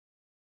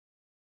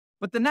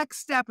But the next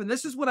step, and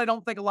this is what I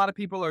don't think a lot of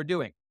people are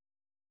doing,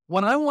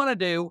 what I want to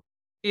do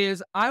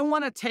is I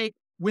want to take,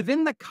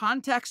 within the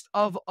context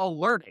of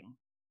alerting,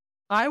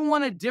 I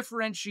want to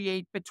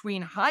differentiate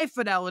between high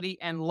fidelity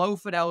and low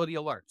fidelity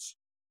alerts.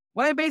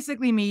 What I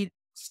basically mean,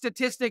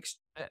 statistics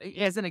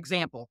as an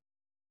example,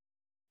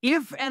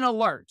 if an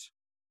alert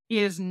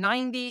is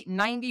 90,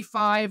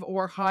 95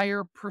 or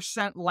higher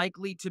 %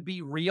 likely to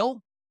be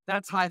real,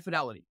 that's high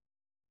fidelity.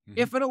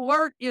 If an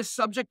alert is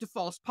subject to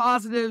false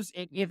positives,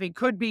 if it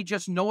could be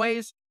just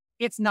noise,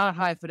 it's not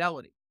high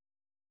fidelity.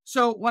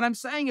 So what I'm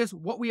saying is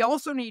what we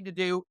also need to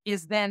do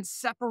is then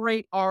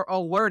separate our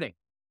alerting.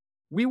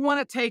 We want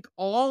to take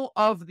all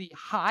of the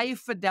high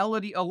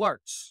fidelity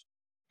alerts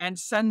and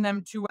send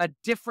them to a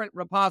different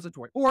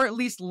repository, or at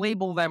least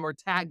label them or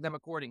tag them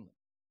accordingly.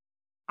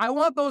 I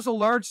want those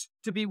alerts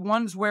to be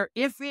ones where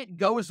if it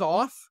goes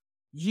off,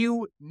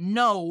 you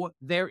know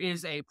there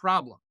is a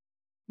problem.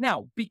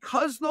 Now,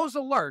 because those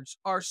alerts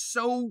are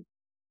so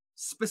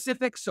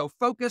specific, so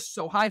focused,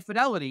 so high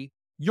fidelity,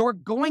 you're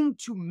going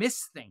to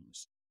miss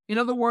things. In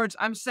other words,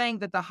 I'm saying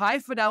that the high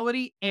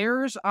fidelity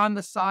errs on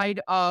the side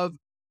of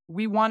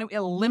we want to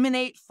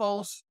eliminate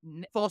false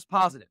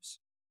positives.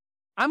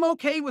 I'm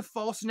okay with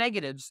false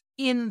negatives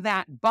in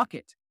that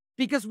bucket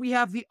because we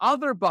have the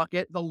other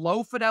bucket, the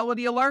low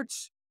fidelity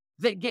alerts,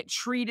 that get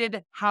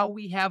treated how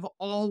we have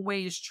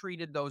always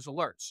treated those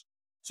alerts.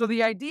 So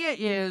the idea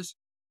is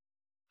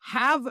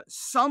have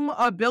some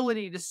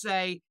ability to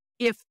say,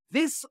 if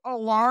this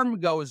alarm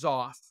goes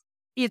off,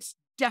 it's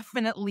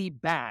definitely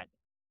bad.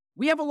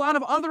 We have a lot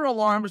of other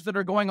alarms that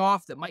are going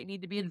off that might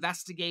need to be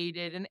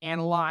investigated and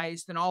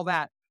analyzed and all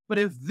that. But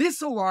if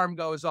this alarm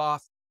goes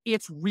off,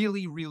 it's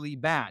really, really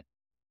bad.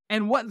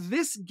 And what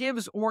this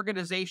gives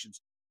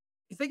organizations,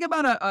 you think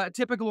about a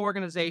typical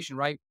organization,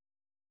 right?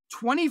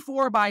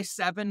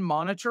 24/7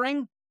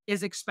 monitoring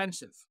is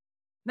expensive.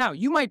 Now,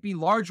 you might be a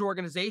large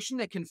organization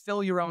that can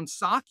fill your own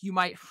SOC. You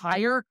might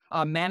hire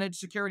a managed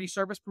security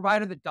service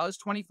provider that does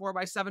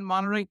 24/7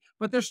 monitoring,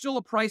 but there's still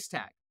a price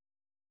tag.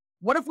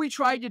 What if we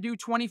tried to do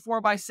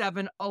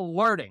 24/7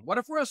 alerting? What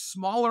if we're a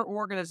smaller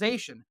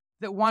organization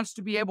that wants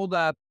to be able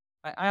to,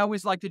 I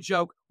always like to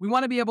joke, we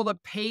want to be able to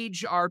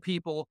page our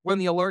people when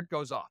the alert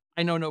goes off.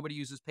 I know nobody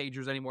uses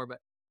pagers anymore, but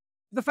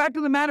the fact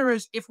of the matter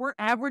is, if we're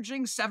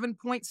averaging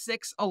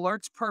 7.6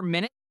 alerts per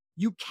minute,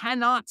 you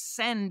cannot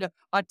send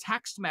a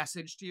text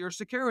message to your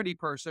security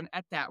person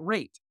at that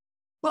rate.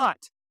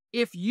 But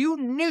if you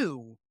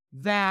knew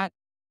that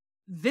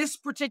this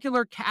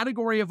particular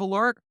category of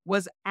alert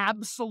was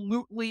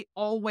absolutely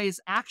always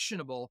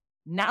actionable,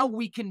 now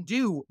we can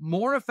do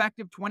more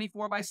effective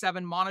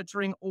 24/7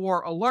 monitoring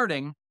or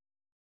alerting